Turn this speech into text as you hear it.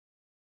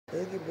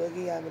Boogie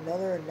Boogie, I have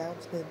another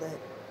announcement that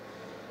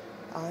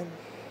I'm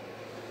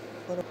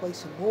gonna play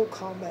some Mortal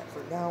Kombat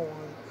from now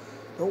on.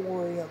 Don't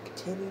worry, I'll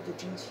continue the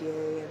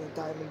GTA and the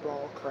Diamond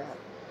Ball crap.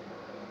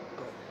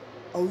 But,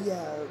 oh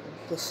yeah,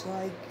 the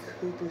Sly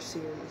Cooper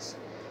series.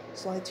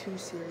 Sly 2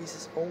 series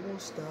is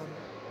almost done.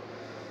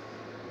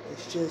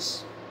 It's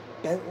just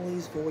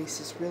Bentley's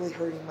voice is really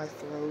hurting my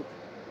throat.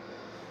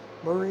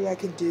 Murray I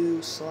can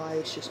do, Sly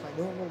is just my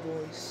normal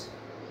voice,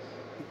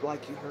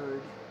 like you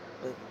heard.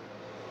 But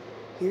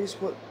here's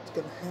what's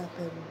gonna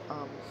happen.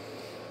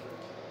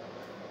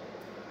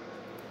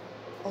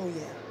 Oh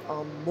yeah.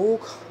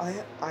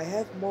 I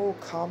have Mortal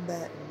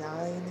Kombat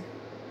 9,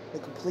 the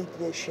complete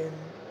edition,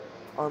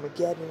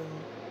 Armageddon,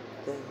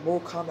 then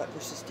Mortal Kombat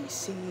vs.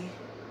 DC.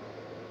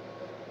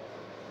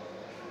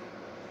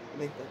 I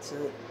think that's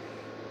it.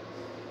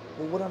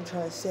 Well, what I'm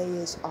trying to say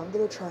is I'm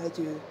gonna try to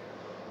do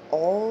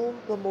all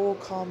the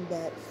Mortal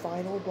Kombat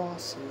final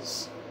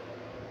bosses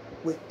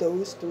with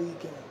those 3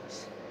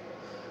 games.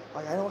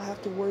 Like I don't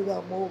have to worry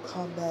about Mortal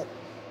Kombat,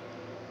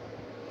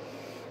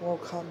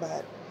 Mortal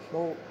Kombat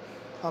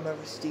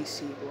vs.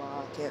 DC.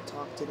 Blah, I can't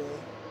talk today.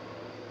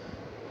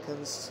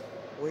 Because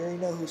we already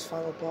know whose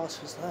final boss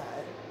was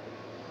that.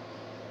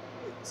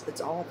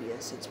 It's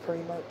obvious. It's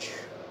pretty much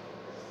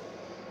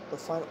the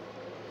final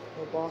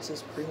boss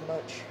is pretty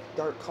much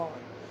Dark Khan.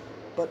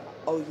 But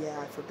oh yeah,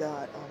 I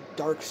forgot.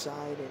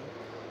 Darkseid and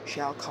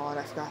Shao Kahn.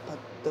 I forgot about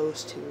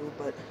those two.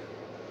 But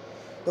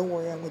don't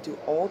worry, I'm gonna do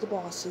all the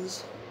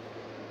bosses.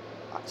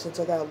 Since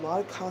I got a lot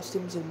of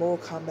costumes in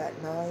Mortal Kombat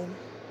 9,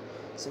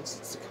 since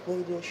it's the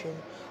complete edition,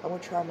 I'm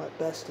gonna try my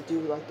best to do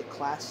like the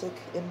classic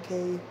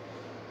MK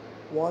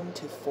 1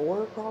 to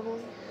 4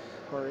 probably,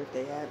 or if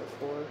they add a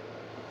 4.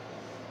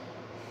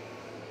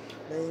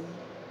 Then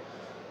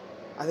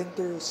I think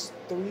there's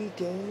 3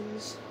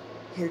 games.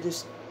 Here,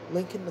 just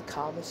link in the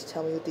comments.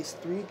 Tell me what these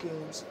 3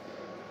 games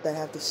that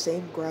have the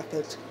same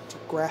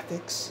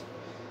graphics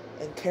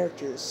and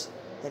characters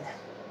and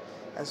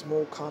as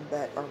Mortal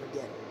Kombat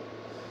Armageddon.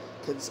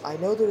 Because I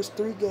know there's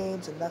 3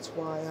 games, and that's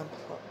why I'm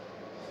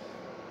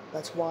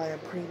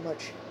pretty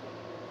much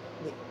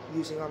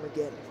using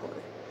Armageddon for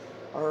it.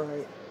 All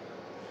right.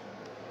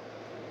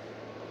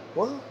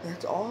 Well,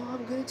 that's all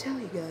I'm gonna tell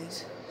you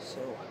guys. So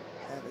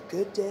have a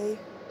good day.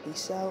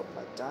 Peace out,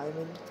 my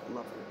diamond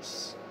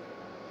lovers.